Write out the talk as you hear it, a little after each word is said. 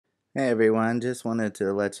Hey everyone, just wanted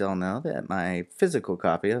to let y'all know that my physical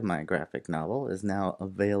copy of my graphic novel is now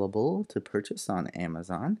available to purchase on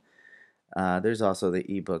Amazon. There's also the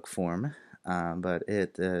ebook form, but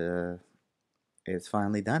it's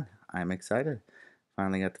finally done. I'm excited.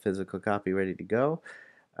 Finally got the physical copy ready to go.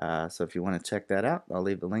 So if you want to check that out, I'll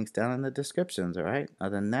leave the links down in the descriptions, alright?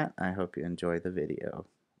 Other than that, I hope you enjoy the video.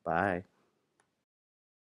 Bye.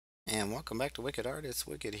 And welcome back to Wicked Artists.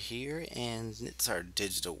 Wicked here, and it's our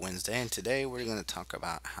Digital Wednesday. And today we're going to talk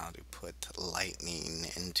about how to put lightning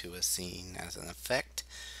into a scene as an effect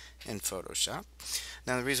in Photoshop.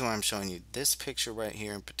 Now, the reason why I'm showing you this picture right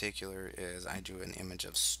here in particular is I drew an image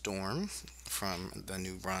of Storm from the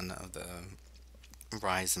new run of the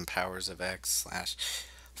Rise and Powers of X slash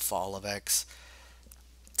Fall of X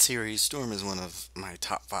series. Storm is one of my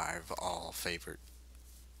top five all favorite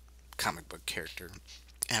comic book character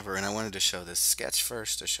ever, and I wanted to show this sketch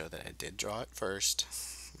first to show that I did draw it first.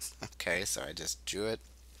 Okay, so I just drew it,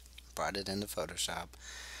 brought it into Photoshop,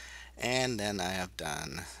 and then I have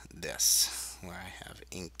done this where I have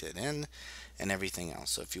inked it in and everything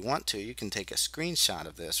else. So if you want to, you can take a screenshot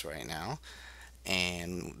of this right now,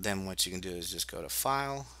 and then what you can do is just go to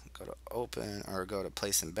File, go to Open, or go to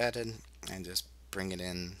Place Embedded, and just bring it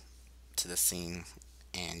in to the scene,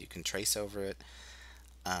 and you can trace over it.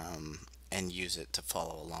 And use it to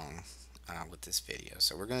follow along with this video.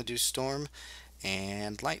 So we're going to do storm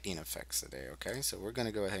and lightning effects today, okay? So we're going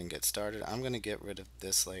to go ahead and get started. I'm going to get rid of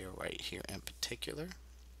this layer right here in particular,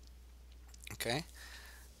 okay?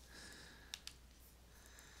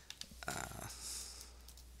 Uh,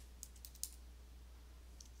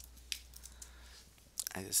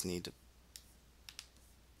 I just need to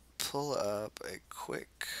pull up a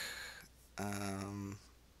quick um,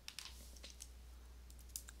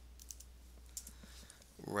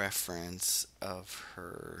 reference of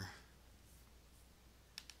her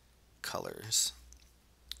colors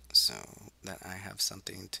so that I have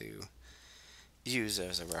something to use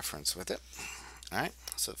as a reference with it. Alright,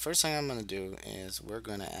 so the first thing I'm going to do is we're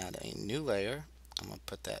going to add a new layer. I'm going to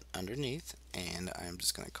put that underneath, and I'm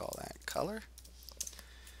just going to call that color.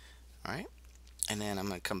 Alright, and then I'm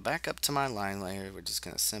going to come back up to my line layer. We're just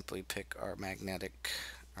going to simply pick our magnetic,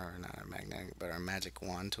 or not our magnetic, but our magic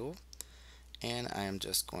wand tool. And I am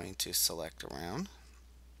just going to select around.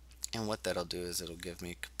 And what that'll do is it'll give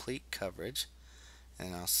me complete coverage.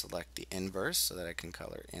 And I'll select the inverse so that I can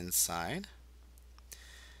color inside.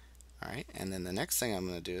 Alright, and then the next thing I'm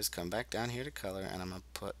going to do is come back down here to color, and I'm going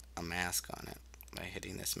to put a mask on it by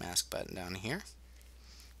hitting this mask button down here.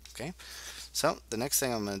 Okay, so the next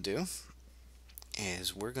thing I'm going to do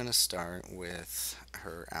is we're going to start with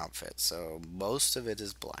her outfit. So most of it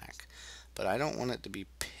is black, but I don't want it to be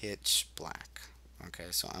pitch black.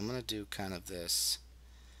 Okay, so I'm going to do kind of this,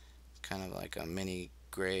 kind of like a mini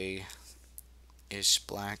gray-ish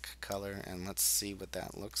black color, and let's see what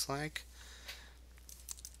that looks like.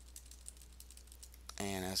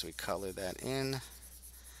 And as we color that in,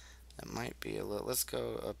 that might be a little, let's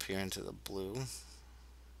go up here into the blue.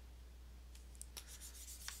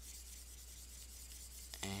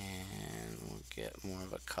 And we'll get more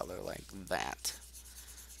of a color like that.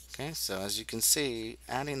 Okay, so as you can see,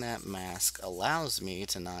 adding that mask allows me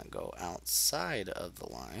to not go outside of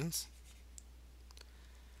the lines.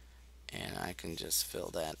 And I can just fill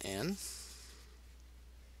that in.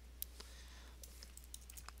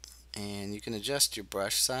 And you can adjust your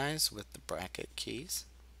brush size with the bracket keys.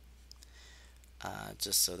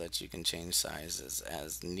 Just so that you can change sizes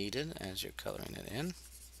as needed as you're coloring it in.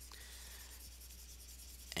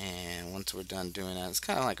 And once we're done doing that, it's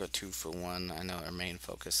kind of like a 2-for-1. I know our main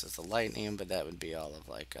focus is the lightning, but that would be all of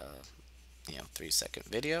like a 3-second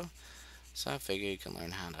video. So I figure you can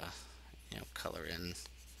learn how to color in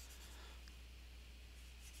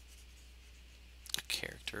a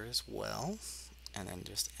character as well, and then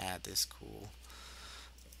just add this cool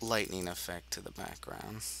lightning effect to the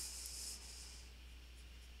background.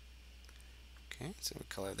 Okay, so we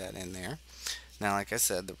color that in there. Now, like I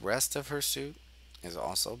said, the rest of her suit is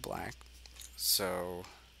also black. So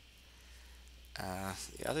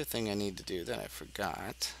the other thing I need to do that I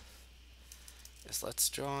forgot is let's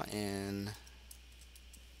draw in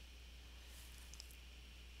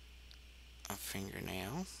a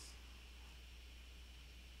fingernail.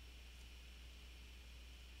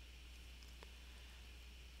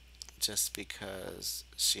 Just because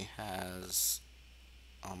she has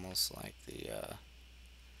almost like the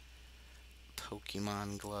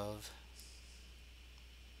Pokemon glove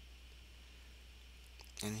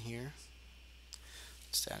in here.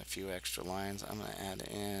 Just add a few extra lines. I'm going to add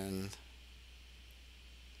in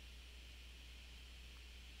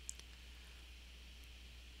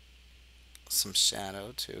some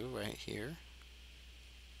shadow too right here.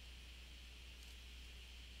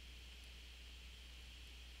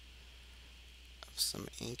 Some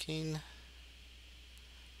inking.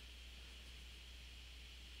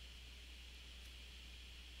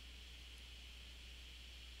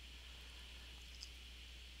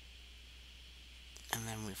 And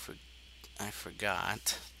then I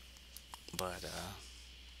forgot, but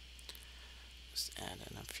just add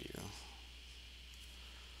in a few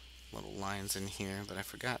little lines in here, but I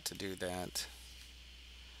forgot to do that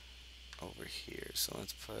over here. So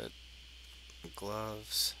let's put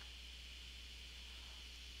gloves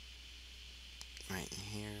right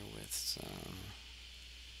in here with some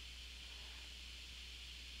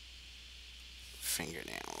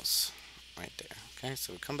fingernails right there. Okay,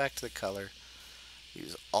 so we come back to the color,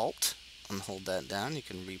 use Alt and hold that down. You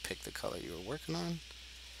can repick the color you were working on,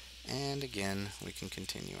 and again we can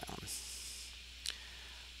continue on.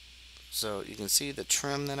 So you can see the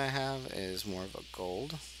trim that I have is more of a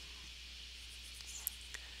gold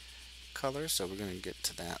color, so we're going to get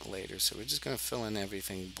to that later. So we're just going to fill in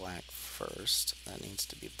everything black first. That needs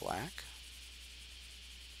to be black.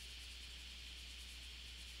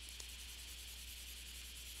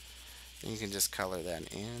 And you can just color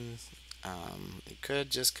that in. You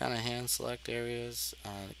could just kind of hand select areas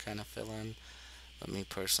to kind of fill in, but me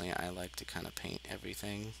personally, I like to kind of paint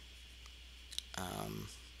everything.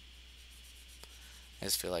 I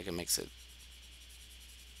just feel like it makes it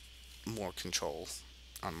more control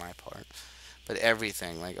on my part. But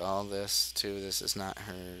everything, like all this too, this is not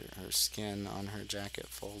her skin on her jacket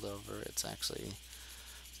fold over. It's actually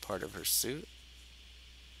part of her suit.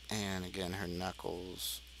 And again, her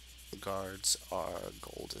knuckles guards are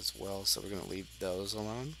gold as well, so we're going to leave those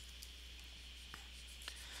alone.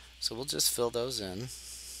 So we'll just fill those in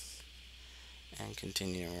and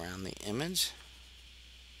continue around the image.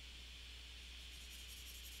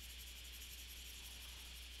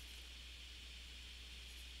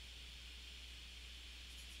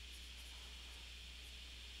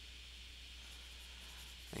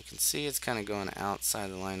 You can see it's kind of going outside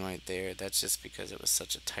the line right there. That's just because it was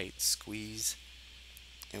such a tight squeeze.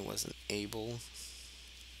 It wasn't able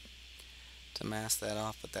to mask that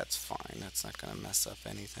off, but that's fine. That's not going to mess up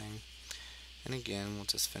anything. And again, we'll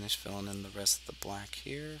just finish filling in the rest of the black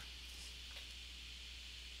here.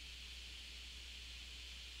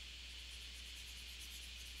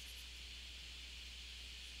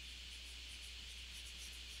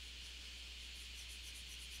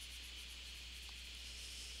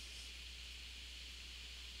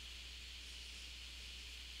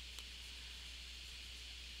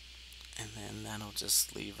 And then that'll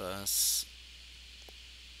just leave us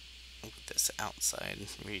with this outside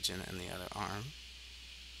region and the other arm.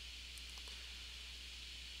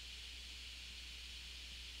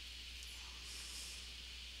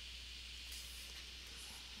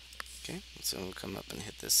 Okay, so we'll come up and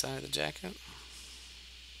hit this side of the jacket.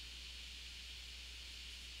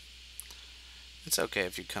 It's okay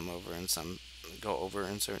if you go over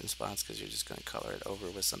in certain spots because you're just going to color it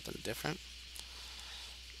over with something different.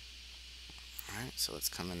 Alright, so let's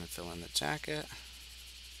come in and fill in the jacket.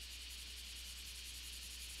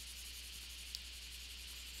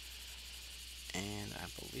 And I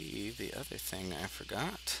believe the other thing I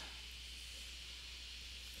forgot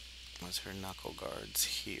was her knuckle guards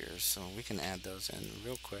here, so we can add those in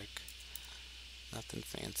real quick. Nothing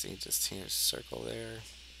fancy, just here, circle there.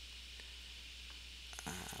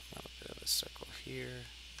 A little bit of a circle here.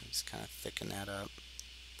 Just kind of thicken that up.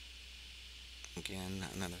 Again,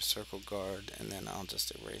 another circle guard, and then I'll just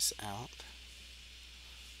erase out.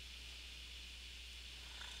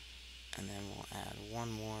 And then we'll add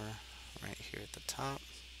one more right here at the top.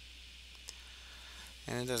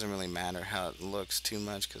 And it doesn't really matter how it looks too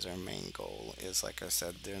much because our main goal is, like I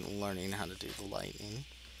said, they're learning how to do the lightning.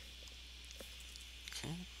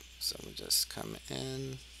 Okay, so we just come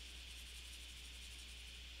in.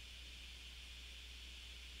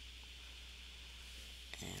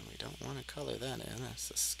 And we don't want to color that in, that's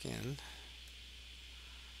the skin.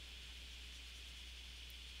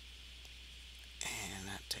 And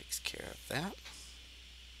that takes care of that.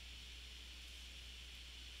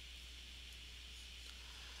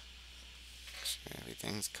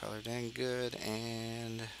 Everything's colored in good,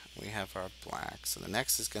 and we have our black. So the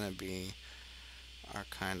next is going to be our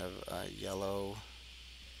kind of yellow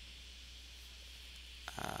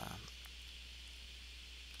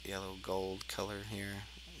gold color here,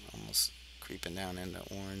 almost creeping down into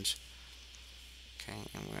orange. Okay,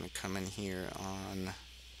 and we're going to come in here on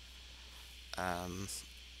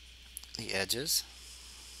the edges.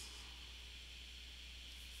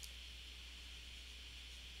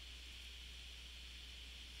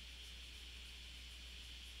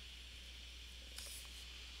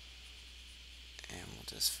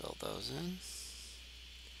 just fill those in.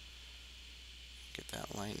 Get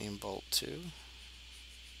that lightning bolt too.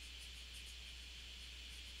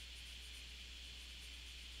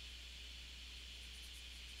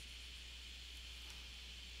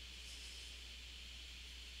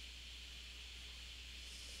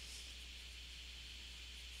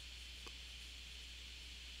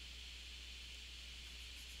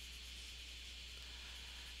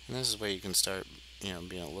 And this is where you can start,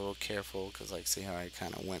 being a little careful because, like, see how I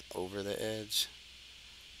kind of went over the edge?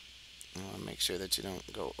 You want to make sure that you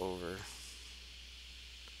don't go over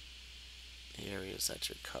the areas that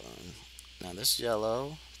you're coloring. Now, this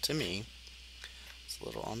yellow, to me, is a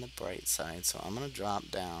little on the bright side, so I'm going to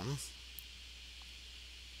drop down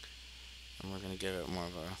and we're going to give it more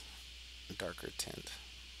of a darker tint.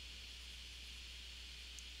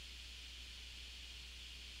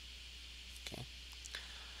 Okay.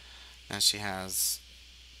 Now she has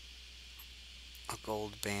a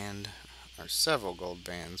gold band, or several gold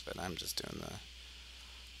bands, but I'm just doing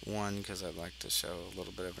the one because I'd like to show a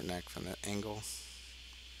little bit of her neck from the angle.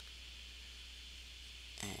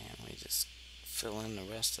 And we just fill in the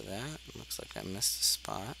rest of that. Looks like I missed a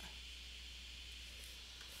spot.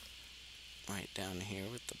 Right down here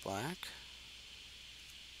with the black.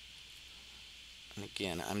 And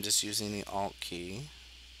again, I'm just using the Alt key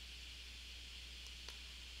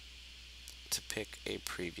to pick a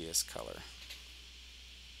previous color.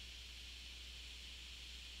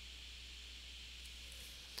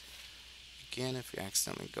 Again, if you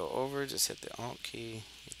accidentally go over, just hit the Alt key,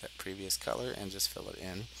 get that previous color, and just fill it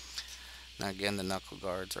in. Now again, the knuckle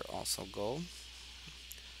guards are also gold.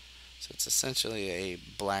 So it's essentially a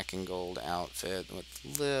black and gold outfit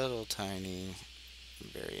with little tiny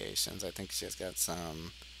variations. I think she's got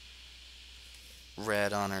some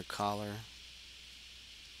red on her collar,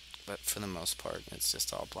 but for the most part, it's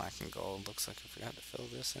just all black and gold. Looks like I forgot to fill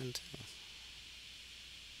this in too.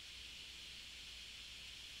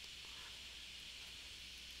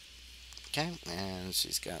 Okay, and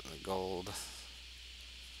she's got the gold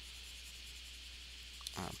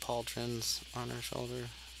pauldrons on her shoulder,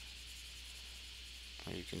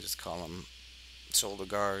 or you can just call them shoulder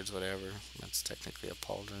guards, whatever. That's technically a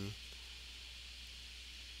pauldron,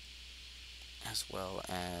 as well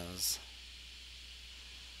as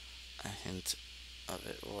a hint of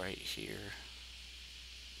it right here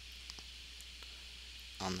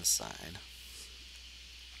on the side.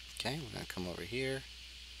 Okay, we're going to come over here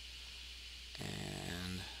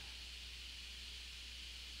and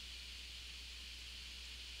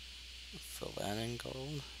fill that in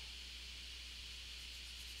gold.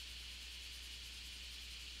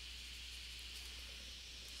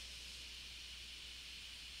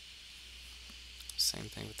 Same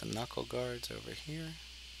thing with the knuckle guards over here.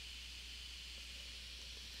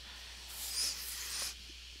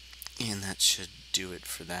 And that should do it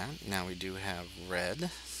for that. Now we do have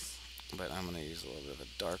red, but I'm going to use a little bit of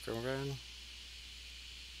a darker red.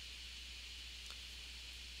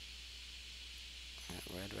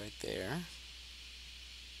 That red right there.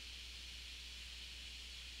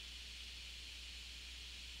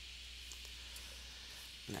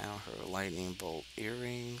 Now her lightning bolt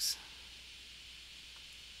earrings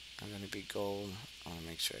are going to be gold. I want to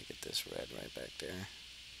make sure I get this red right back there.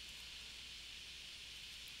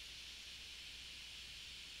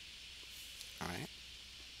 Alright.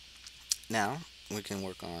 Now we can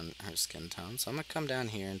work on her skin tone. So I'm going to come down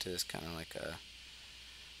here into this kind of like a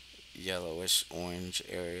yellowish orange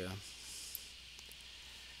area.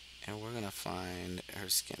 And we're going to find her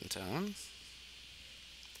skin tone.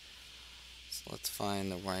 So let's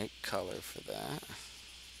find the right color for that.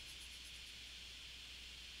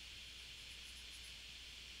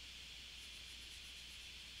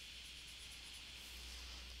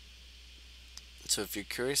 So if you're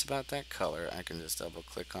curious about that color, I can just double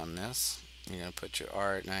click on this. You're going to put your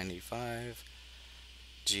R at 95,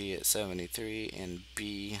 G at 73, and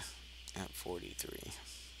B at 43.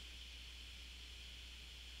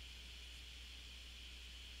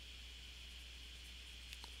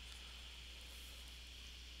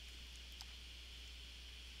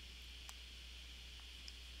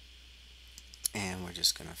 And we're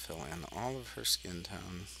just going to fill in all of her skin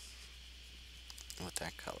tone with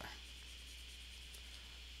that color.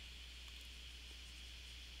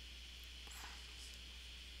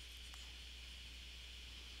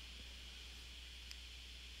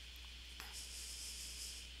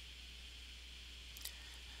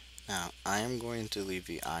 Now, I am going to leave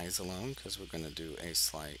the eyes alone because we're going to do a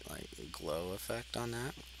slight glow effect on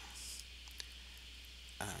that.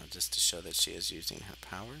 Just to show that she is using her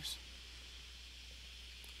powers.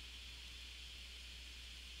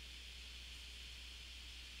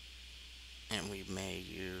 we may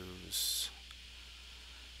use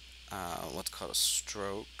what's called a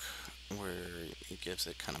stroke, where it gives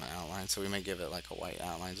it kind of an outline. So we may give it like a white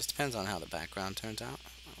outline. Just depends on how the background turns out,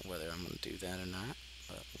 whether I'm going to do that or not.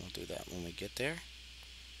 But we'll do that when we get there.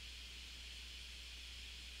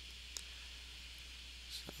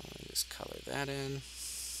 So let me just color that in.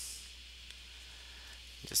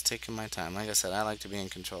 Just taking my time. Like I said, I like to be in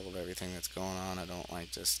control of everything that's going on. I don't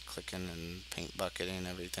like just clicking and paint bucketing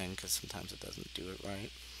everything because sometimes it doesn't do it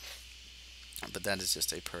right. But that is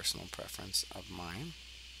just a personal preference of mine.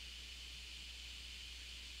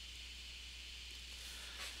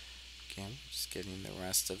 Again, just getting the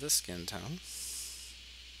rest of the skin tone.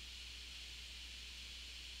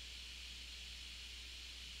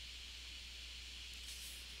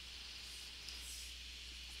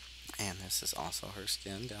 And this is also her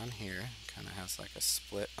skin down here. Kind of has like a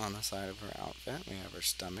split on the side of her outfit. We have her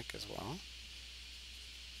stomach as well.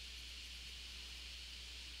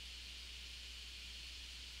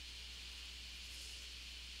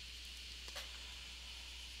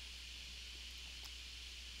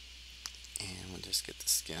 And we'll just get the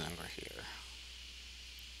skin over here.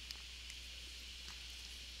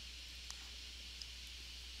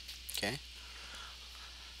 Okay.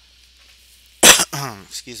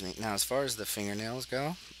 Excuse me. Now, as far as the fingernails go,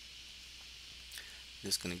 I'm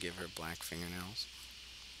just going to give her black fingernails.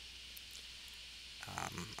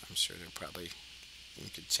 I'm sure they're probably, you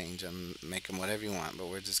could change them, make them whatever you want, but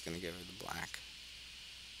we're just going to give her the black.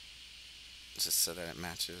 Just so that it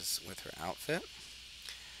matches with her outfit.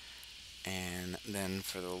 And then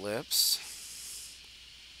for the lips,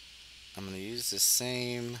 I'm going to use the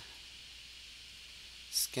same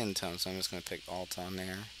skin tone, so I'm just going to pick Alt on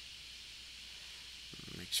there.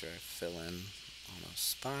 Make sure I fill in all those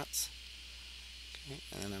spots. Okay,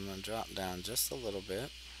 and then I'm going to drop down just a little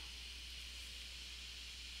bit.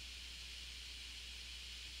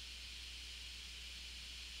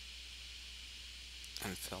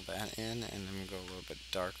 And fill that in, and then I'm going to go a little bit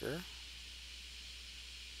darker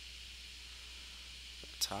at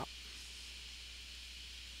the top.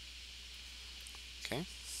 Okay.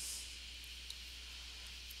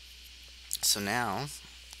 So now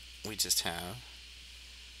we just have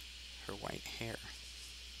her white hair.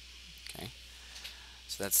 Okay.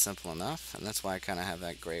 So that's simple enough, and that's why I kind of have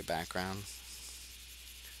that gray background.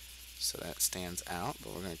 So that stands out,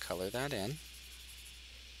 but we're going to color that in.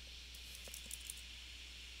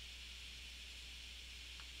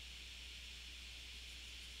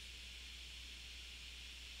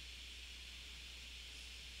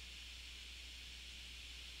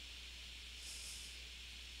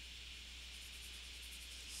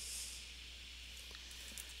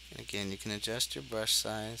 And again, you can adjust your brush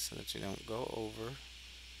size so that you don't go over.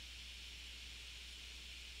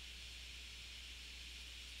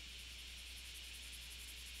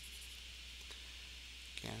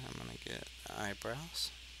 Again, I'm going to get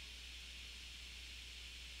eyebrows.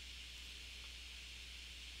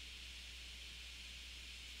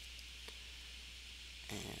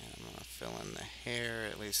 And I'm going to fill in the hair,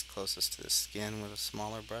 at least closest to the skin, with a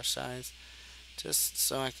smaller brush size, just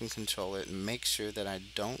so I can control it and make sure that I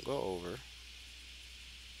don't go over.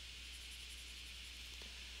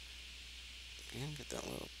 And get that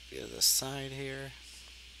little bit of the side here.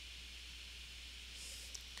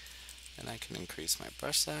 And I can increase my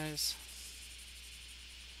brush size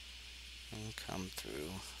and come through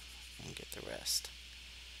and get the rest.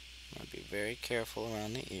 I'm going to be very careful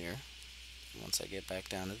around the ear. Once I get back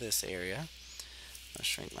down to this area, I'll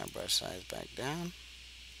shrink my brush size back down.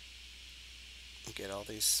 Get all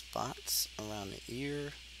these spots around the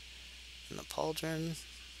ear and the pauldron.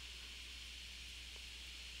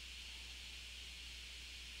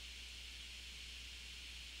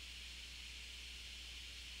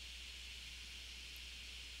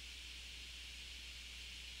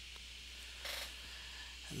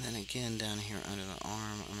 And then again down here under the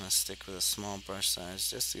arm, I'm going to stick with a small brush size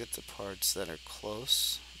just to get the parts that are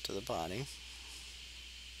close to the body.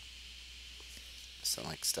 So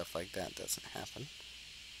like stuff like that doesn't happen.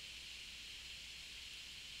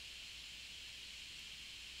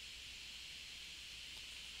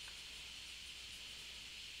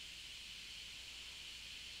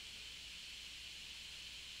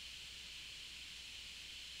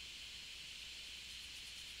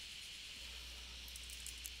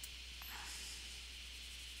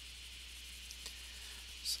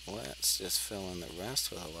 So let's just fill in the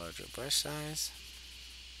rest with a larger brush size.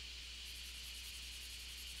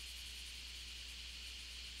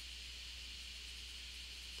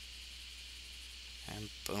 And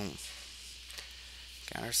boom.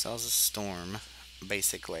 Got ourselves a storm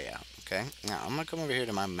basic layout. Okay, now I'm gonna come over here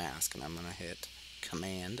to my mask and I'm gonna hit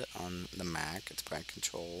Command on the Mac. It's probably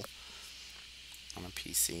Control on a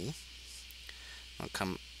PC. I'll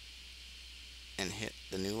come and hit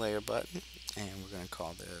the new layer button, and we're gonna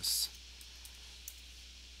call this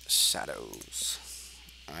Shadows.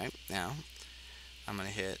 All right, now I'm gonna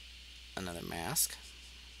hit another mask.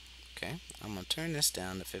 Okay, I'm gonna turn this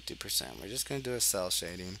down to 50%. We're just gonna do a cell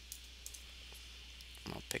shading.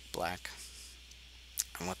 I'm gonna pick black.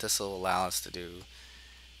 And what this will allow us to do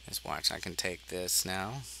is watch. I can take this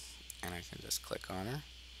now and I can just click on her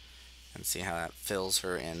and see how that fills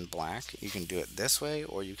her in black. You can do it this way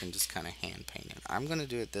or you can just kind of hand paint it. I'm gonna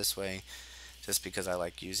do it this way just because I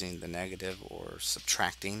like using the negative or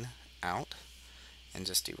subtracting out and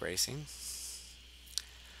just erasing.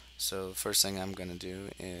 So the first thing I'm gonna do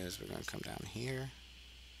is we're gonna come down here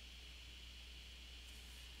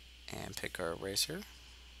and pick our eraser.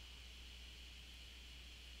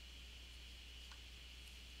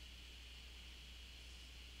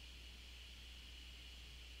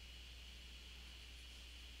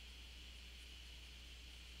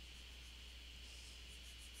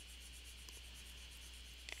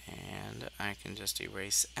 And I can just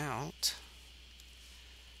erase out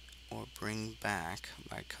or bring back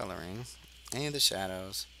by coloring any of the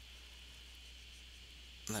shadows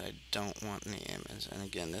that I don't want in the image. And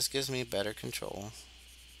again, this gives me better control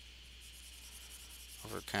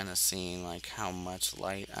over kind of seeing like how much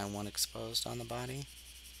light I want exposed on the body.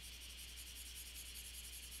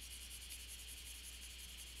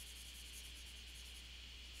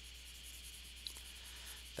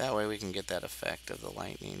 That way we can get that effect of the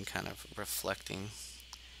lightning kind of reflecting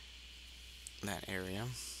that area.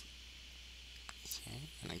 Okay,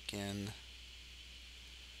 and again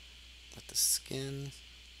with the skin,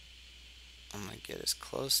 I'm going to get as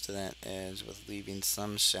close to that edge with leaving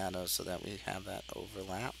some shadow so that we have that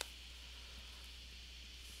overlap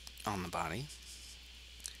on the body.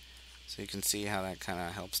 So you can see how that kind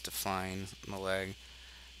of helps define the leg.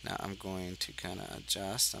 Now I'm going to kind of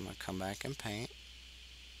adjust. I'm going to come back and paint.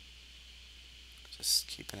 Just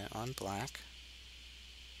keeping it on black.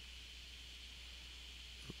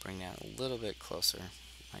 Bring that a little bit closer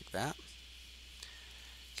like that.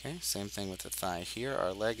 Okay, same thing with the thigh here.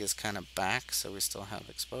 Our leg is kind of back, so we still have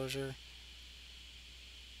exposure.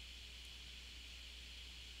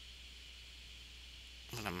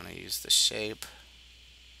 And I'm going to use the shape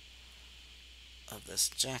of this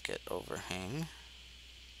jacket overhang.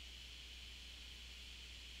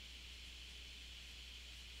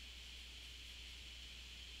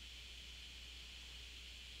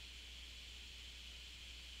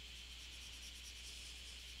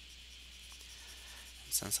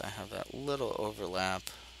 And since I have that little overlap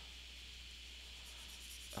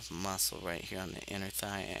of muscle right here on the inner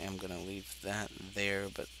thigh, I am going to leave that there,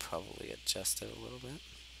 but probably adjust it a little bit.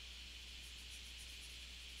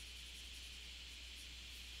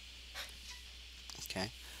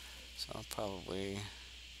 Okay, so I'll probably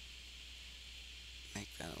make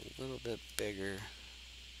that a little bit bigger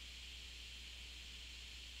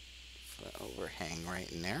for the overhang right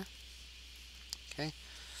in there. Okay,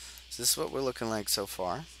 so this is what we're looking like so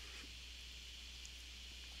far.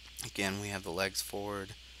 Again, we have the legs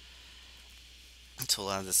forward, so a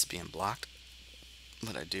lot of this is being blocked,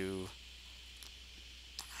 but I do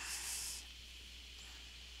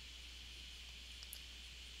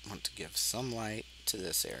want to give some light to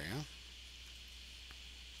this area.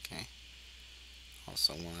 Okay,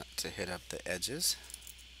 also want to hit up the edges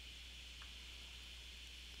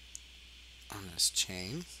on this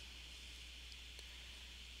chain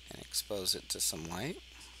and expose it to some light.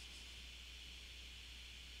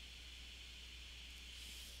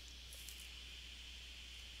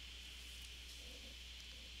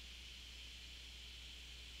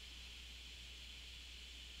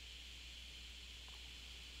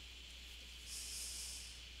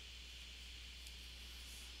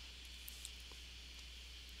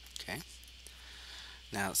 Okay,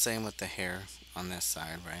 now same with the hair on this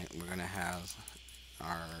side, right? We're going to have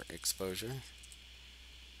our exposure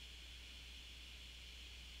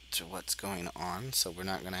to what's going on, so we're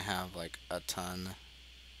not going to have like a ton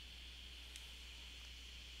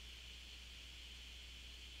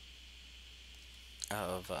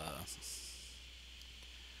of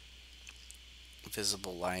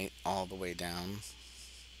visible light all the way down.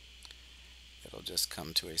 It'll just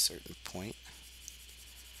come to a certain point.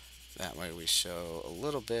 That way we show a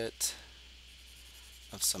little bit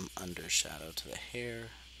of some undershadow to the hair,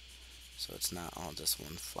 so it's not all just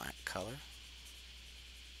one flat color.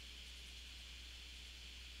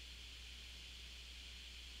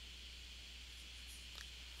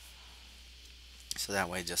 So that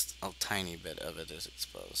way just a tiny bit of it is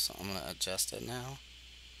exposed. So I'm going to adjust it now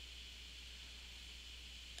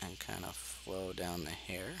and kind of flow down the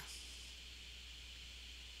hair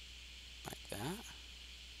like that.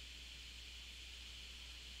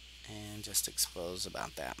 And just expose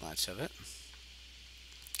about that much of it.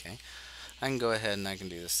 Okay, I can go ahead and I can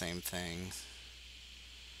do the same thing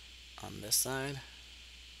on this side.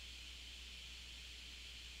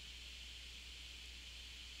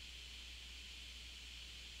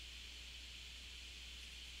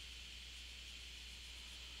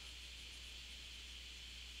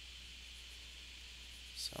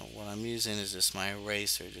 So what I'm using is just my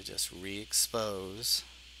eraser to just re-expose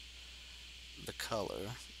the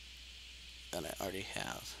color that I already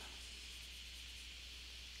have.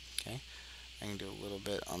 Okay, I can do a little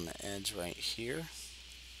bit on the edge right here.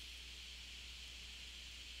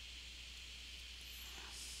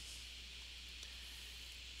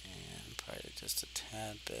 And probably just a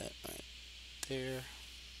tad bit right there.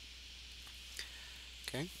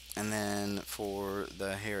 Okay, and then for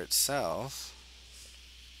the hair itself,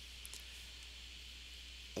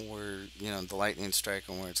 the lightning strike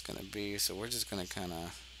on where it's going to be, so we're just going to kind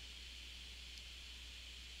of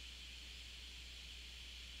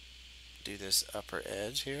do this upper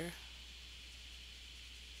edge here.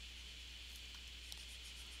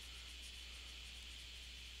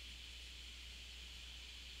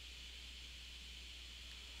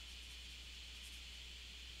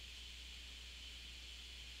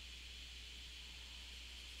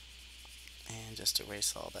 And just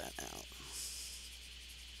erase all that out.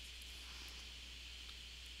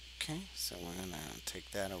 Okay, so we're going to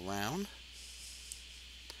take that around.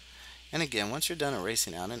 And again, once you're done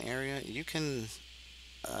erasing out an area, you can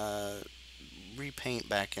uh, repaint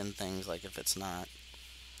back in things like if it's not,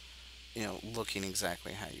 looking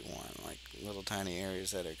exactly how you want, like little tiny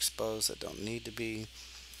areas that are exposed that don't need to be,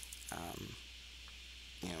 um,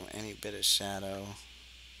 any bit of shadow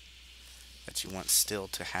that you want still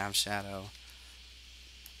to have shadow.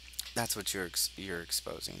 That's what you're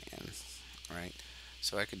exposing in, right?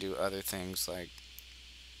 So I could do other things like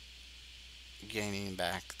gaining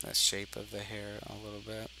back the shape of the hair a little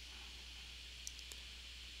bit,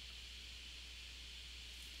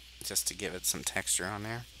 just to give it some texture on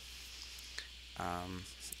there. Um,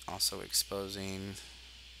 Also exposing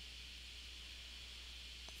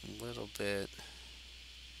a little bit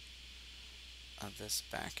of this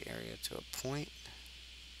back area to a point,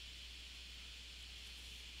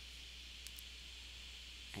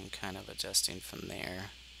 and kind of adjusting from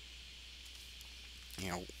there,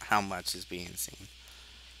 how much is being seen.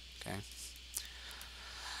 Okay.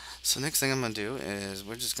 So next thing I'm going to do is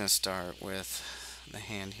we're just going to start with the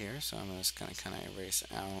hand here. So I'm just going to kind of erase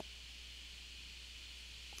out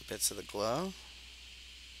bits of the glove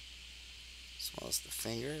as well as the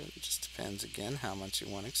finger. It just depends again how much you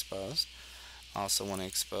want exposed. I also want to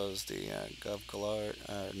expose the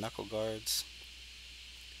knuckle guards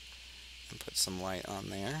and put some light on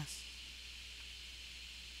there.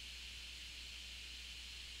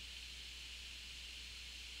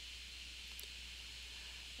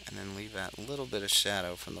 And then leave that little bit of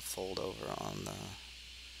shadow from the fold over on the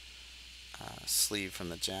sleeve from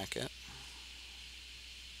the jacket.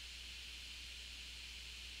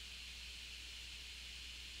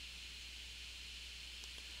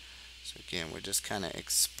 So again, we're just kind of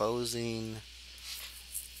exposing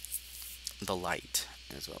the light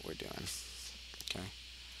is what we're doing. Okay.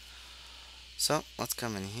 So let's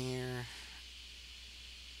come in here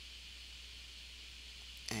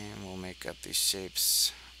and we'll make up these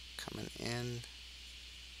shapes coming in.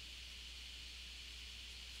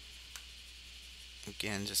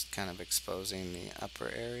 Again, just kind of exposing the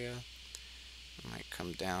upper area. I might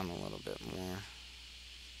come down a little bit more.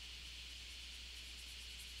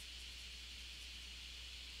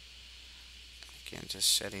 Again, just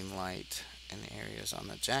shedding light in areas on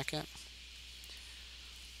the jacket.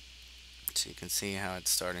 So you can see how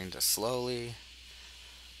it's starting to slowly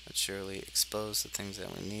but surely expose the things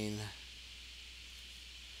that we need.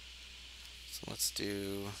 So let's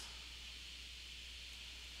do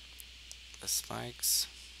the spikes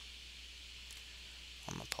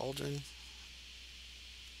on the pauldron.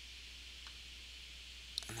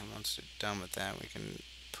 And then once we're done with that, we can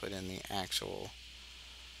put in the actual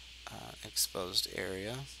exposed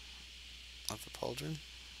area of the pauldron.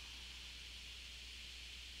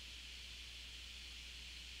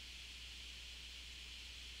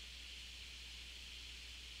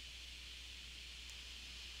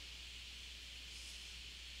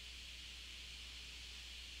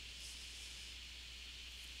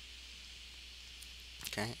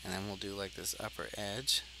 Okay, and then we'll do like this upper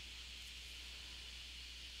edge.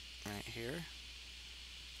 right here.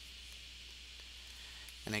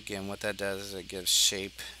 And again, what that does is it gives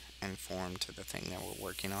shape and form to the thing that we're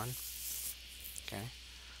working on. Okay.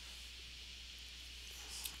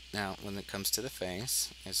 Now, when it comes to the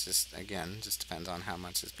face, it's just, again, just depends on how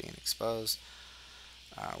much is being exposed,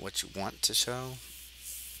 what you want to show.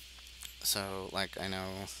 So, like, I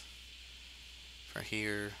know for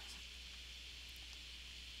here,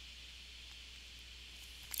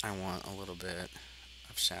 I want a little bit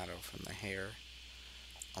of shadow from the hair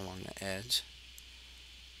along the edge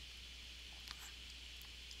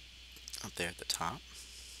up there at the top.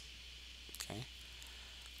 Okay.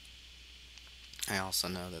 I also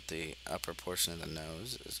know that the upper portion of the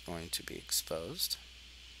nose is going to be exposed,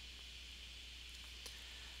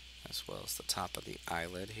 as well as the top of the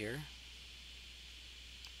eyelid here.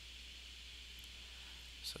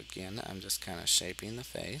 So again, I'm just kind of shaping the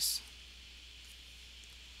face,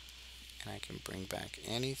 and I can bring back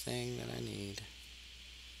anything that I need.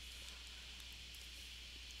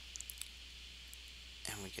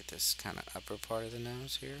 And we get this kind of upper part of the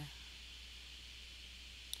nose here.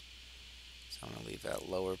 So I'm going to leave that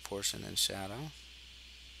lower portion in shadow.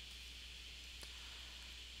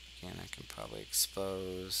 Again, I can probably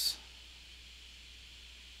expose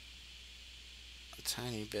a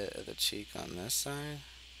tiny bit of the cheek on this side.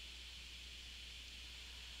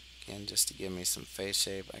 Again, just to give me some face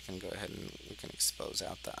shape, I can go ahead and we can expose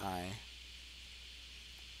out the eye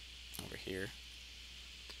over here.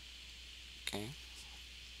 Okay.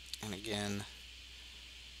 And again,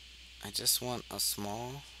 I just want a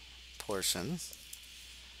small portion,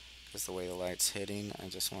 because the way the light's hitting, I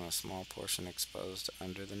just want a small portion exposed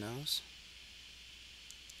under the nose.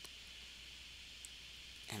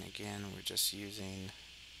 And again, we're just using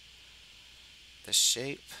the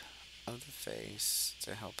shape of the face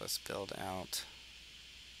to help us build out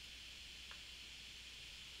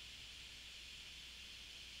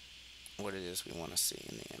what it is we want to see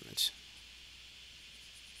in the image.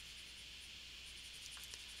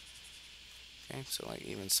 Okay, so like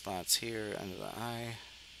even spots here under the eye.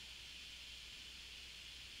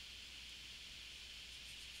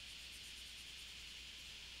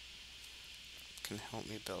 Can help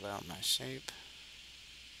me build out my shape.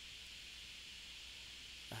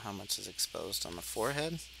 How much is exposed on the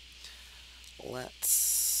forehead.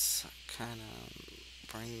 Let's kind of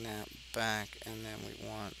bring that back, and then we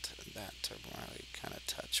want that to really kind of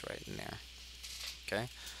touch right in there. Okay,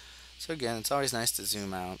 so again, it's always nice to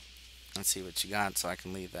zoom out and see what you got, so I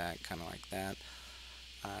can leave that kind of like that,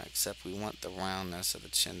 except we want the roundness of the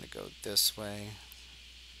chin to go this way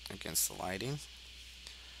against the lighting.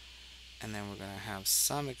 And then we're going to have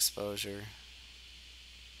some exposure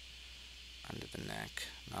under the neck.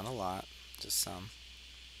 Not a lot, just some.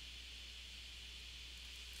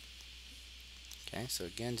 Okay, so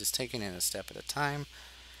again, just taking it a step at a time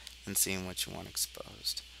and seeing what you want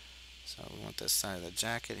exposed. So we want this side of the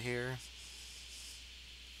jacket here.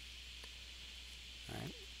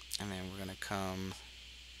 Alright, and then we're going to come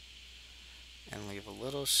and leave a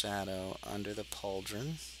little shadow under the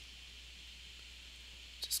pauldron,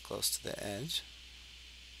 just close to the edge.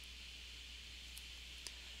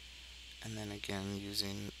 And then again,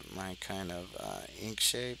 using my kind of ink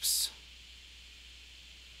shapes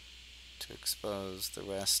to expose the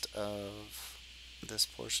rest of this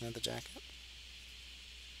portion of the jacket.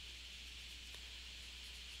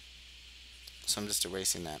 So I'm just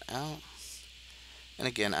erasing that out. And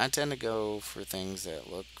again, I tend to go for things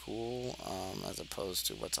that look cool as opposed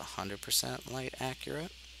to what's 100% light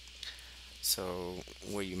accurate. So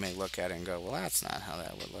where you may look at it and go, well, that's not how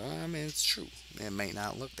that would look. I mean, it's true. It may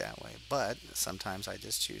not look that way. But sometimes I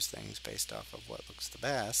just choose things based off of what looks the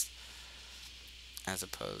best as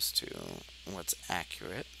opposed to what's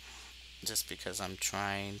accurate, just because I'm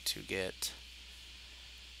trying to get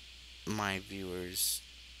my viewers'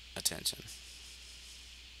 attention.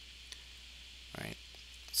 Right?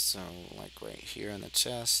 So, like right here in the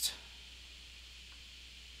chest,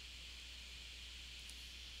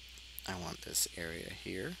 I want this area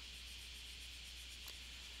here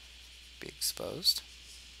be exposed.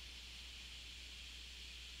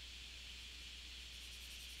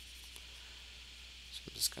 So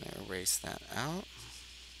I'm just going to erase that out.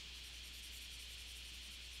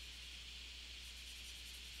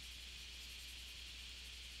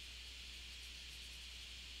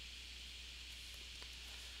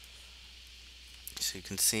 So you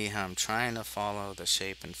can see how I'm trying to follow the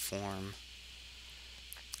shape and form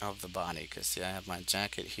of the body, because see, I have my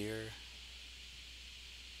jacket here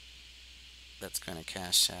that's going to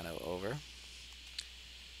cast shadow over,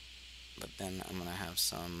 but then I'm going to have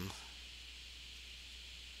some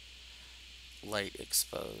light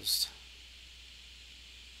exposed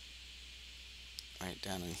right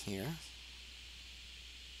down in here.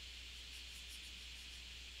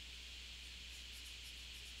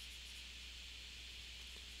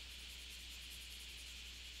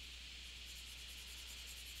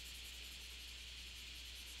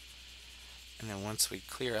 And then once we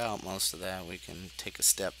clear out most of that, we can take a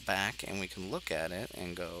step back and we can look at it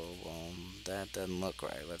and go, well, that doesn't look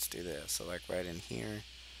right. Let's do this. So like right in here,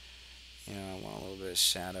 I want a little bit of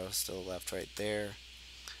shadow still left right there.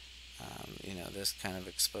 This kind of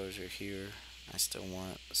exposure here, I still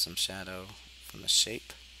want some shadow from the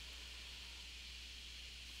shape.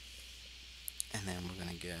 And then we're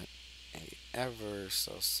going to get a ever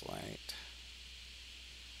so slight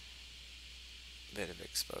bit of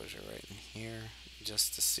exposure right in here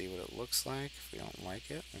just to see what it looks like. If we don't like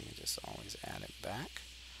it, we can just always add it back.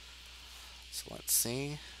 So let's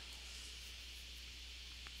see.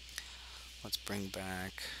 Let's bring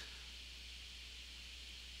back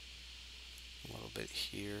a little bit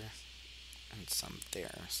here and some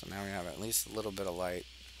there. So now we have at least a little bit of light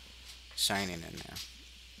shining in there.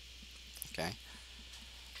 Okay.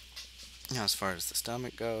 Now as far as the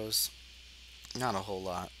stomach goes, not a whole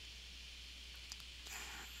lot.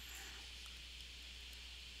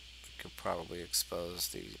 We could probably expose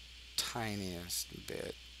the tiniest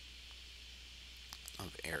bit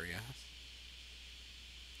of area.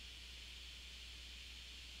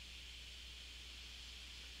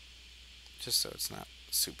 Just so it's not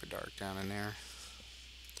super dark down in there.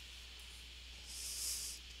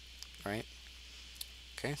 Right?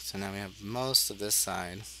 Okay, so now we have most of this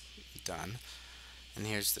side done. And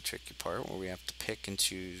here's the tricky part where we have to pick and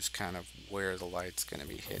choose kind of where the light's going to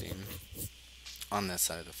be hitting on this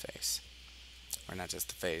side of the face. Or not just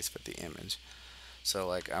the face, but the image. So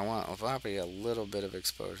like I want probably a little bit of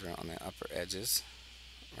exposure on the upper edges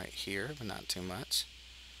right here, but not too much.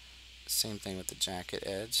 Same thing with the jacket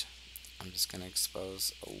edge. I'm just going to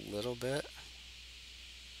expose a little bit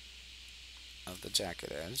of the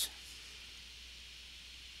jacket edge.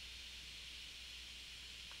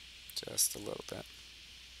 Just a little bit.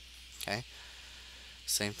 Okay.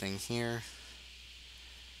 Same thing here.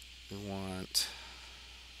 We want,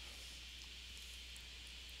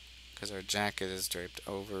 because our jacket is draped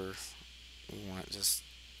over, we want just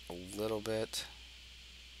a little bit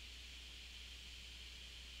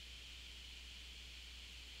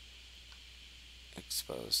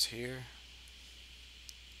exposed here.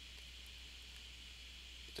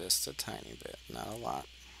 Just a tiny bit, not a lot.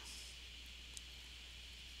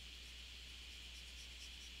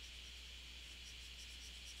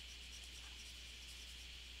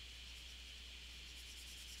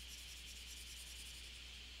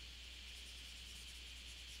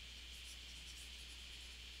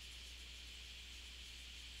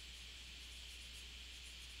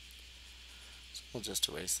 So we'll just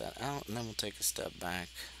erase that out, and then we'll take a step back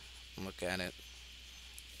and look at it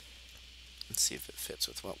and see if it fits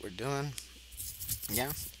with what we're doing.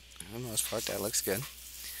 Yeah, for the most part that looks good.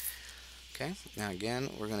 Okay, now again,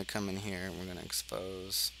 we're going to come in here and we're going to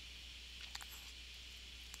expose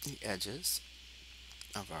the edges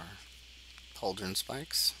of our pauldron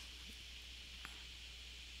spikes.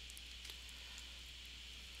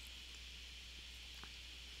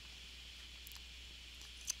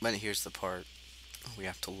 But here's the part we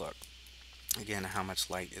have to look. Again, how much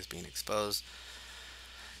light is being exposed.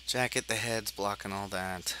 Jacket, the head's blocking all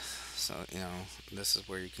that. So, this is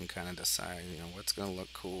where you can kind of decide, what's going to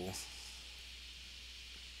look cool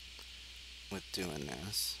with doing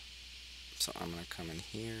this. So I'm going to come in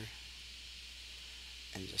here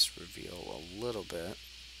and just reveal a little bit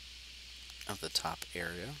of the top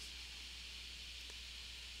area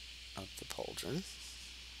of the pauldron.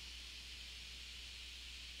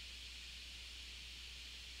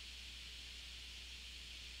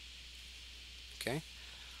 Okay.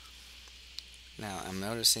 Now I'm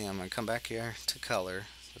noticing I'm going to come back here to color,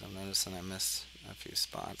 but I'm noticing I missed a few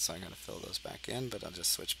spots, so I got to fill those back in, but I'll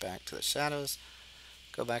just switch back to the shadows,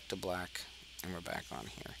 go back to black, and we're back on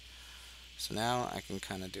here. So now I can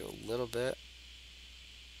kind of do a little bit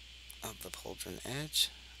of the pauldron edge,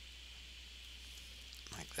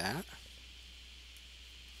 like that.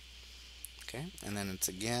 Okay, and then it's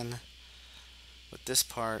again with this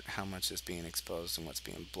part, how much is being exposed and what's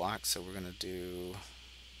being blocked. So we're going to do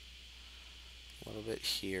a little bit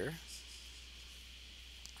here.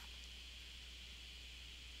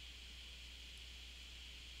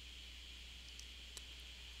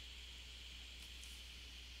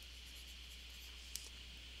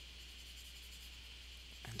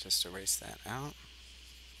 And just erase that out.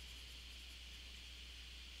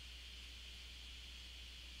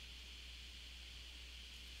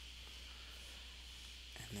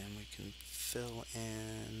 fill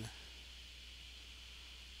in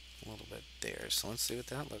a little bit there. So let's see what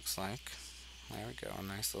that looks like. There we go, a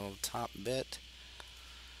nice little top bit.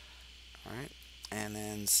 Alright, and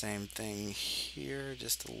then same thing here,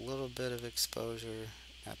 just a little bit of exposure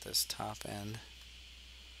at this top end,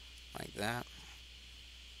 like that.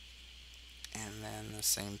 And then the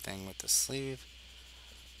same thing with the sleeve,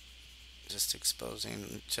 just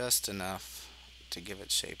exposing just enough to give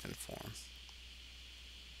it shape and form.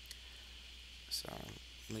 So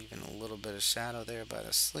leaving a little bit of shadow there by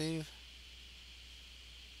the sleeve.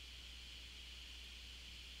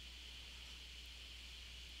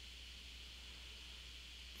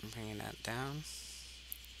 Bringing that down.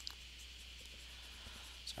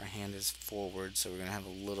 So our hand is forward, so we're going to have a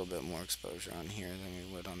little bit more exposure on here than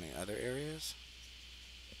we would on the other areas.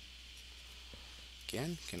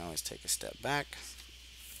 Again, you can always take a step back,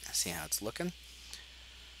 see how it's looking.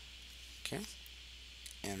 Okay,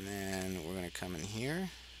 and then we're going to come in here.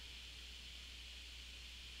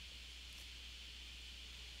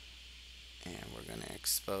 And we're going to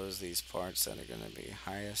expose these parts that are going to be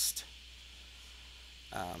highest,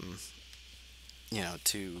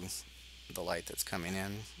 to the light that's coming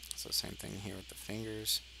in. So same thing here with the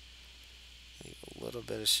fingers. Leave a little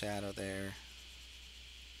bit of shadow there.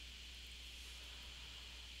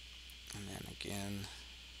 And then again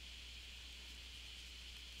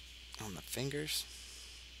on the fingers.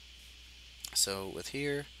 So with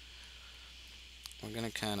here, we're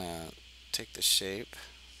going to kind of take the shape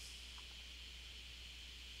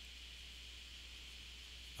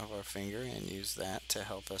of our finger and use that to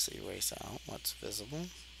help us erase out what's visible.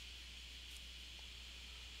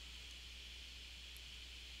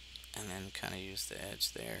 And then kind of use the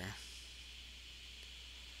edge there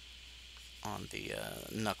on the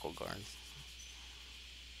knuckle guard.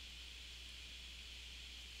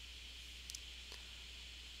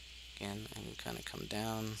 Again, I can kind of come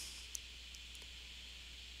down,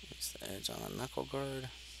 use the edge on the knuckle guard.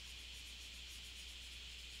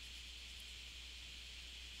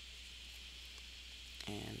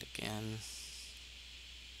 And again,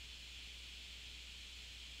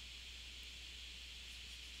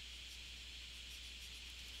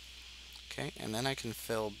 okay, and then I can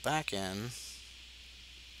fill back in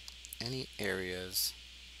any areas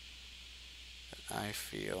that I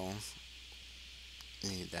feel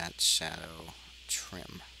need that shadow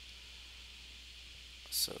trim.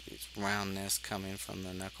 So these roundness coming from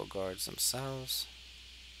the knuckle guards themselves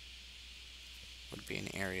would be an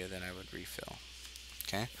area that I would refill.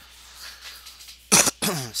 Okay.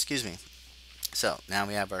 Excuse me. So now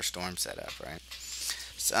we have our storm set up, right?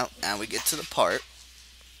 So now we get to the part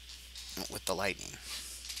with the lightning.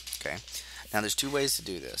 Okay. Now there's two ways to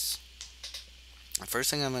do this. The first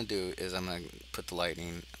thing I'm going to do is I'm going to put the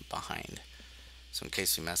lightning behind. So in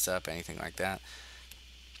case we mess up, anything like that.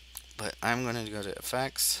 But I'm going to go to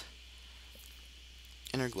Effects,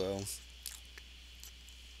 Inner Glow.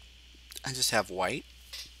 I just have white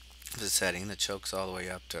as a setting. The choke's all the way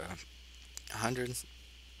up to 100.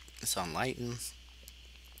 It's on Lighten.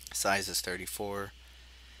 Size is 34.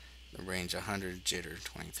 The range 100. Jitter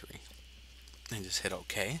 23. And just hit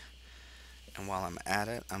OK. And while I'm at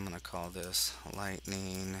it, I'm going to call this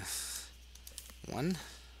Lightning 1.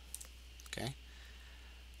 Okay.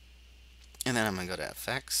 And then I'm going to go to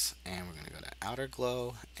Effects, and we're going to go to Outer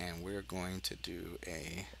Glow, and we're going to do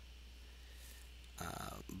a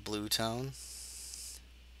blue tone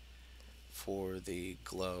for the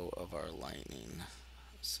glow of our lightning.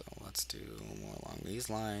 So let's do more along these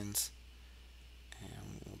lines,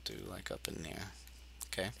 and we'll do like up in there.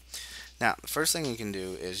 Okay. Now, the first thing you can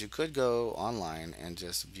do is you could go online and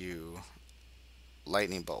just view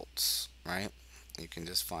lightning bolts, right? You can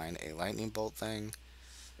just find a lightning bolt thing,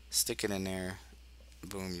 stick it in there,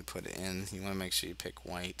 boom, you put it in. You want to make sure you pick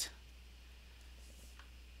white,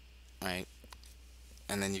 right?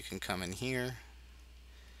 And then you can come in here,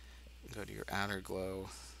 go to your outer glow,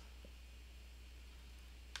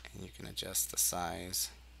 and you can adjust the size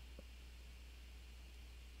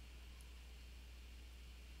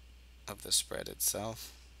of the spread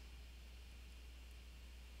itself,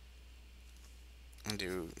 and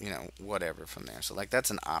do, whatever from there. So like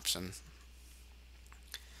that's an option.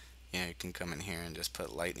 You can come in here and just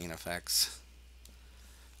put lightning effects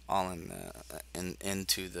all in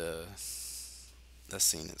into the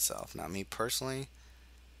scene itself. Now me personally,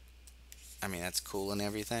 I mean that's cool and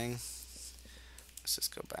everything. Let's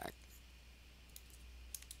just go back.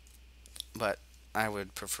 But I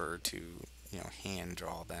would prefer to, hand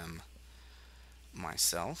draw them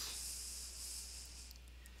myself.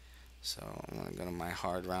 So I'm going to go to my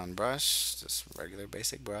hard round brush, just regular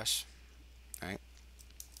basic brush, right?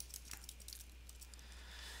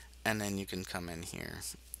 And then you can come in here,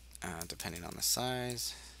 depending on the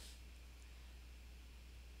size.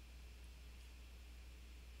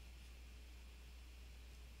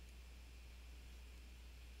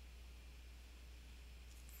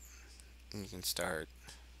 And you can start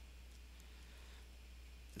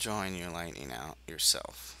drawing your lightning out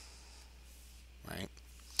yourself, right?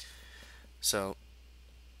 So,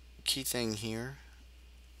 key thing here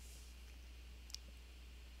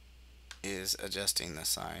is adjusting the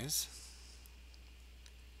size.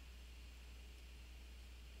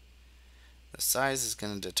 The size is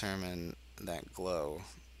going to determine that glow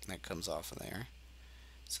that comes off of there.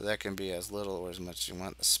 So that can be as little or as much as you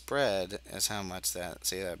want. The spread is how much that,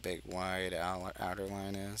 say that big wide outer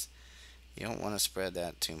line is. You don't want to spread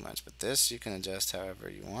that too much, but this you can adjust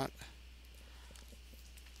however you want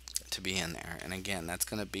to be in there. And again, that's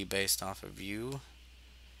going to be based off of you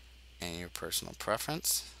and your personal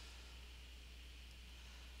preference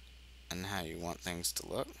and how you want things to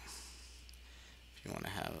look. If you want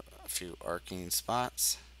to have a few arcing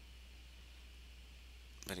spots,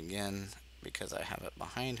 but again, because I have it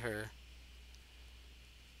behind her,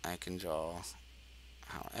 I can draw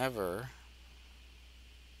however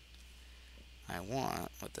I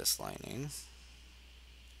want with this lightning.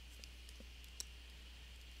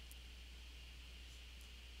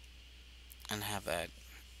 And have that,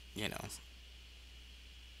 you know,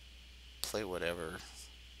 play whatever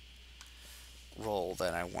role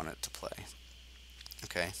that I want it to play.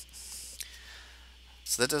 Okay.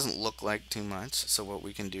 So that doesn't look like too much. So what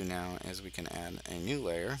we can do now is we can add a new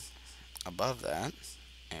layer above that,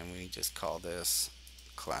 and we just call this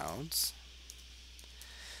clouds.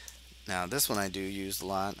 Now this one I do use a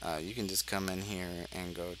lot. You can just come in here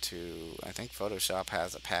and go to, I think Photoshop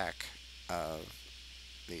has a pack of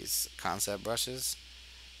these concept brushes.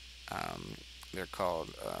 They're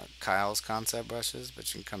called Kyle's concept brushes,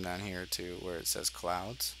 but you can come down here to where it says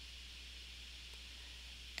clouds,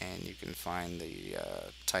 and you can find the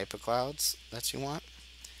type of clouds that you want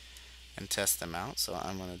and test them out. So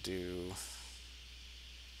I'm going to do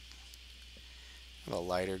a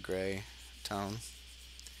lighter gray tone,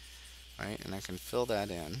 right? And I can fill that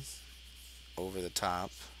in over the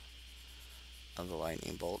top of the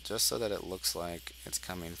lightning bolt just so that it looks like it's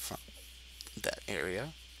coming from that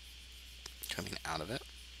area, coming out of it.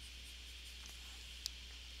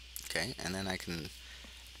 Okay, and then I can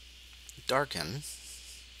darken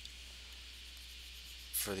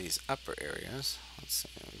for these upper areas. Let's see,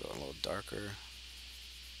 I'll go a little darker.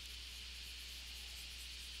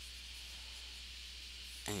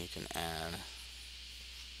 And you can add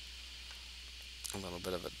a little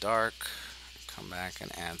bit of a dark, come back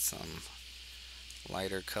and add some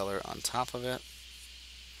lighter color on top of it.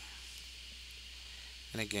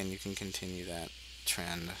 And again, you can continue that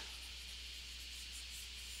trend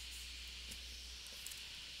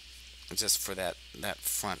just for that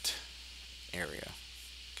front area.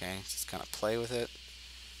 Okay, just kind of play with it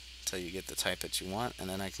until you get the type that you want, and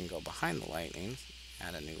then I can go behind the lightning,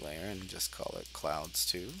 add a new layer, and just call it clouds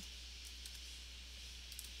 2.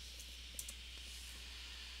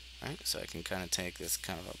 Right, so I can kind of take this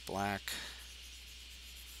kind of a black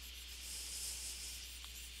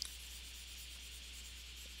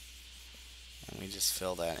and we just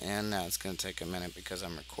fill that in. Now it's going to take a minute because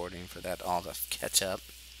I'm recording for that all to catch up.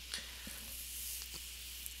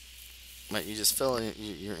 But you just fill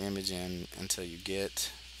your image in until you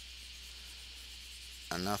get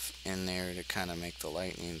enough in there to kind of make the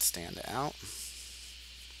lightning stand out.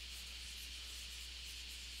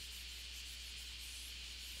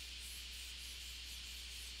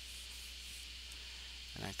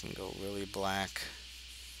 And I can go really black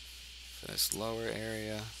for this lower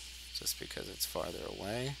area just because it's farther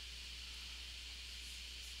away.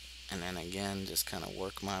 And then again, just kind of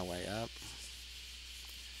work my way up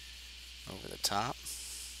over the top.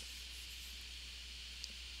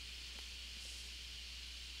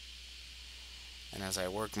 And as I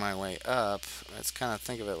work my way up, let's kind of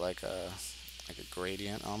think of it like a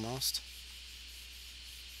gradient almost.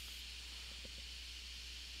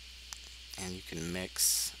 And you can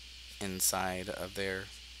mix inside of there,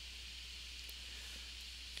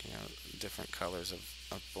 you know, different colors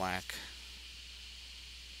of black.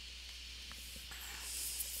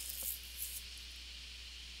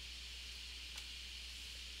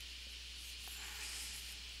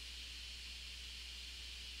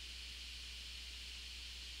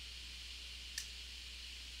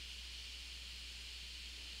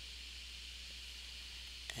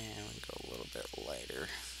 And we go a little bit lighter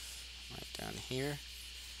right down here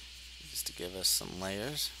just to give us some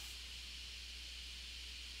layers.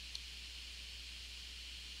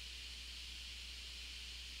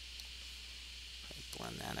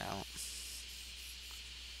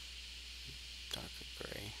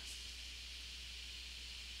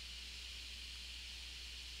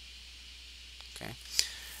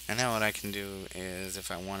 And now what I can do is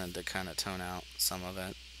if I wanted to kind of tone out some of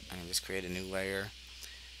it, I can just create a new layer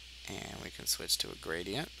and we can switch to a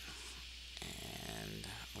gradient and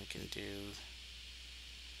we can do,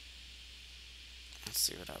 let's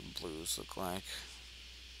see what our blues look like.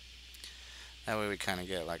 That way we kind of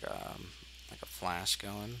get like a flash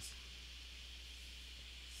going.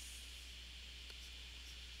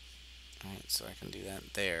 Alright, so I can do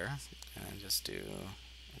that there and just do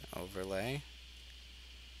an overlay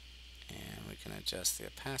and we can adjust the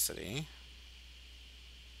opacity.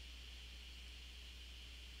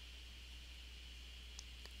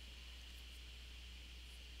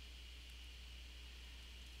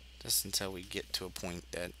 Just until we get to a point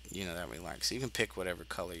that that we like. So you can pick whatever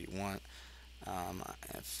color you want.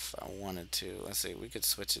 If I wanted to, let's see, we could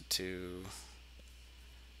switch it to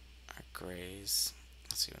our grays.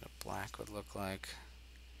 Let's see what a black would look like.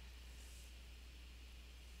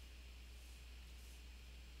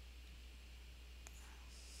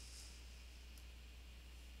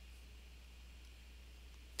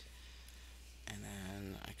 And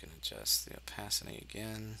then I can adjust the opacity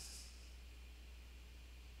again.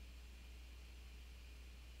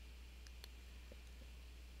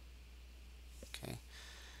 Okay.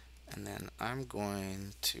 And then I'm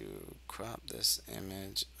going to crop this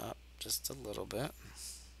image up just a little bit.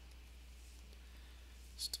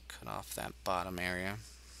 Just to cut off that bottom area.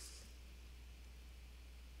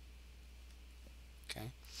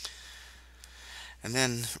 Okay. And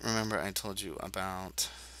then remember I told you about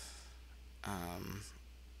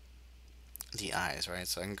the eyes, right?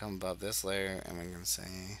 So I can come above this layer and we can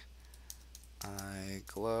say eye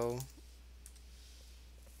glow.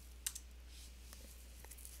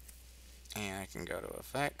 And I can go to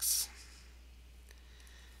effects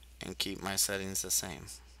and keep my settings the same.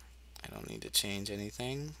 I don't need to change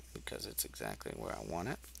anything because it's exactly where I want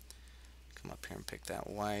it. Come up here and pick that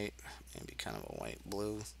white, maybe kind of a white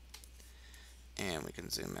blue. And we can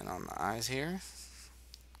zoom in on the eyes here.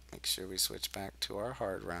 Make sure we switch back to our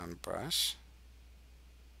hard round brush.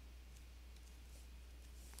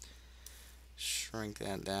 Shrink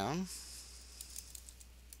that down.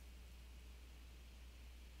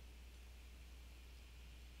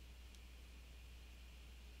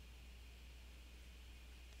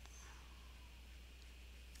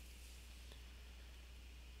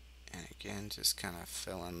 And again, just kind of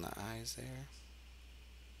fill in the eyes there.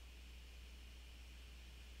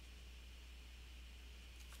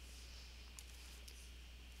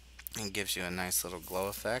 And gives you a nice little glow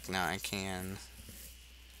effect. Now I can,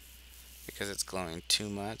 because it's glowing too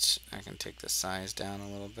much, I can take the size down a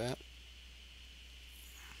little bit.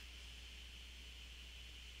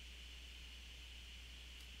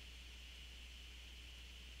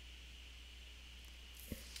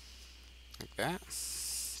 Like that.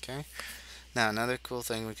 Okay. Now another cool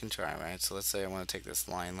thing we can try, right? So let's say I want to take this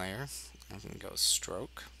line layer. I can go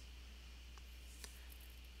stroke.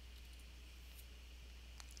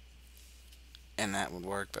 And that would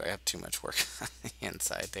work, but I have too much work on the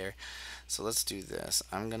inside there. So let's do this.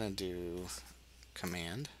 I'm going to do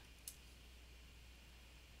command.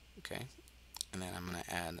 Okay. And then I'm going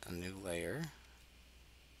to add a new layer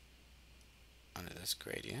under this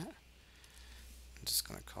gradient. I'm just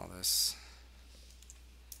going to call this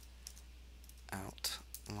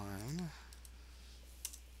outline.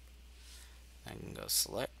 I can go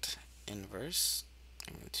select inverse.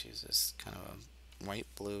 I'm going to choose this kind of a white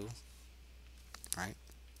blue, right?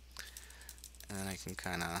 And then I can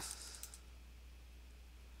kind of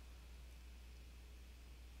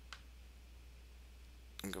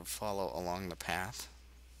go follow along the path,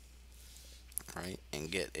 right? And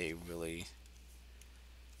get a really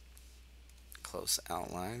close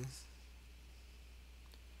outline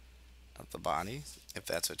of the body if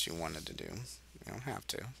that's what you wanted to do. You don't have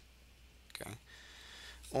to. Okay.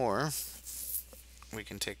 Or we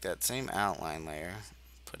can take that same outline layer,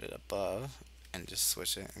 put it above, and just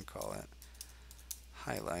switch it and call it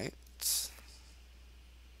highlights.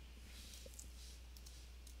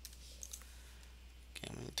 Okay,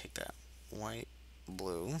 I'm going to take that white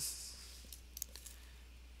blue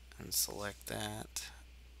and select that.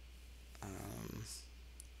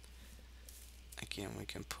 Again, we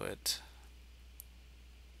can put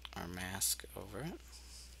our mask over it.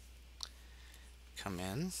 Come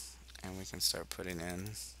in and we can start putting in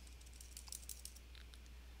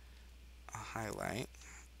a highlight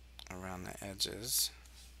around the edges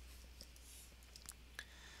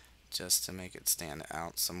just to make it stand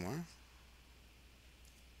out some more.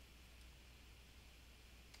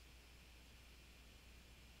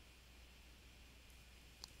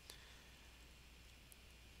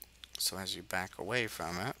 So as you back away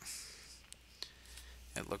from it,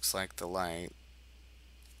 it looks like the light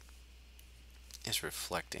is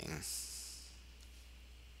reflecting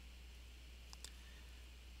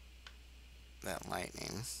that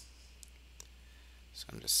lightning. So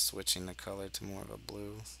I'm just switching the color to more of a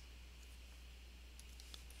blue.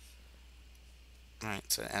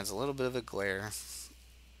 Alright, so it adds a little bit of a glare.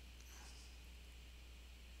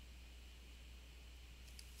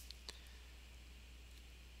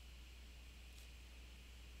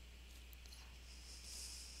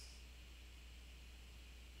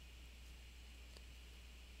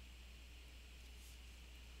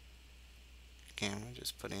 Again, we're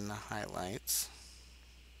just putting the highlights.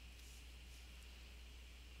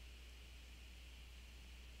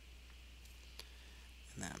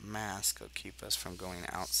 And that mask will keep us from going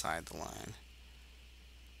outside the line.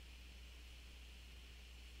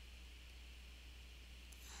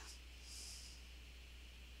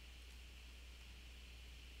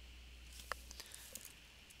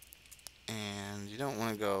 And you don't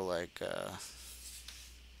want to go like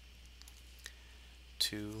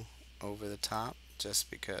too over the top, just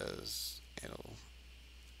because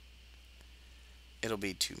it'll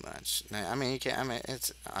be too much. Now, I mean, you can. I mean,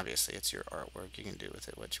 it's obviously it's your artwork. You can do with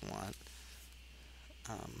it what you want.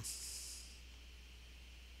 Um,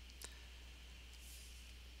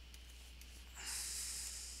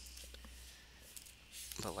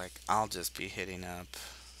 but like, I'll just be hitting up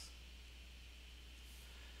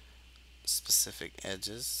specific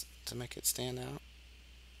edges to make it stand out.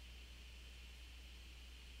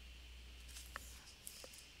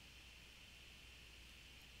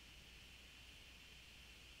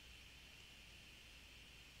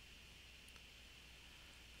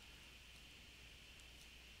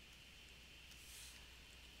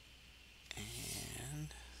 And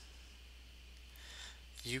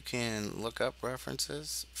you can look up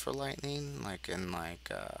references for lightning, like in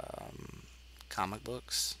comic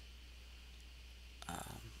books.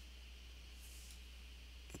 Um,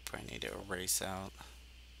 you probably need to erase out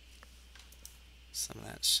some of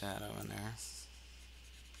that shadow in there.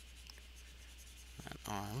 That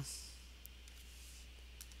arm.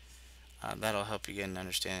 That'll help you get an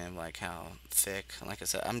understanding of like how thick. Like I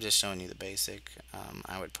said, I'm just showing you the basic.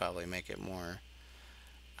 I would probably make it more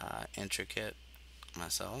intricate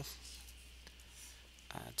myself,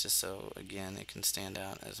 just so again it can stand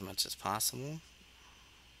out as much as possible.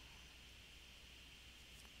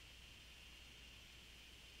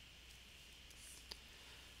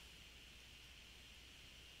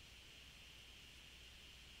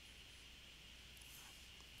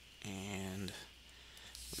 And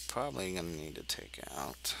we're probably gonna need to take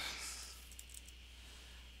out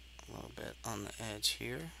a little bit on the edge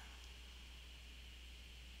here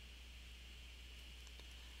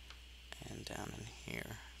and down in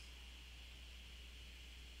here.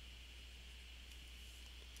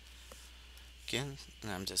 Again,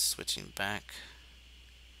 and I'm just switching back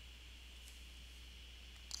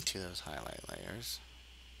to those highlight layers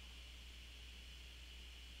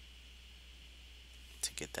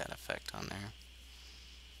to get that effect on there.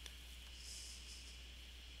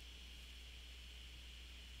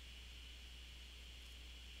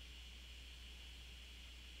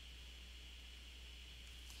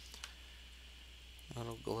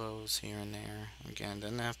 Little glows here and there. Again,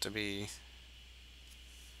 doesn't have to be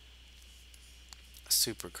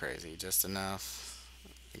super crazy, just enough.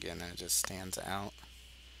 Again, that just stands out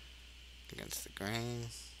against the grain.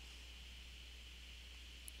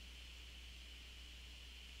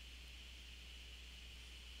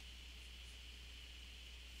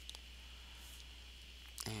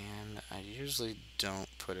 And I usually don't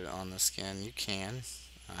put it on the skin. You can.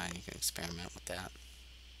 You can experiment with that.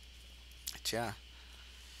 But yeah,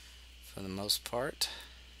 for the most part,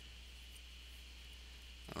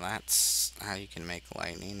 that's how you can make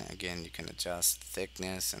lightning. Again, you can adjust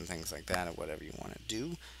thickness and things like that, or whatever you want to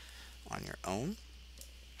do on your own.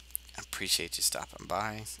 I appreciate you stopping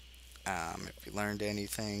by. If you learned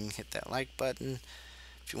anything, hit that like button.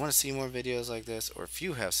 If you want to see more videos like this, or if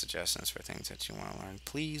you have suggestions for things that you want to learn,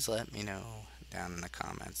 please let me know down in the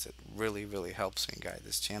comments. It really, really helps me guide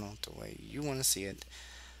this channel the way you want to see it.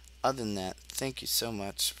 Other than that, thank you so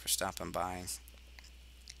much for stopping by,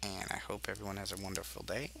 and I hope everyone has a wonderful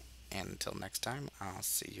day. And until next time, I'll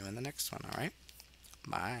see you in the next one, alright?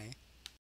 Bye.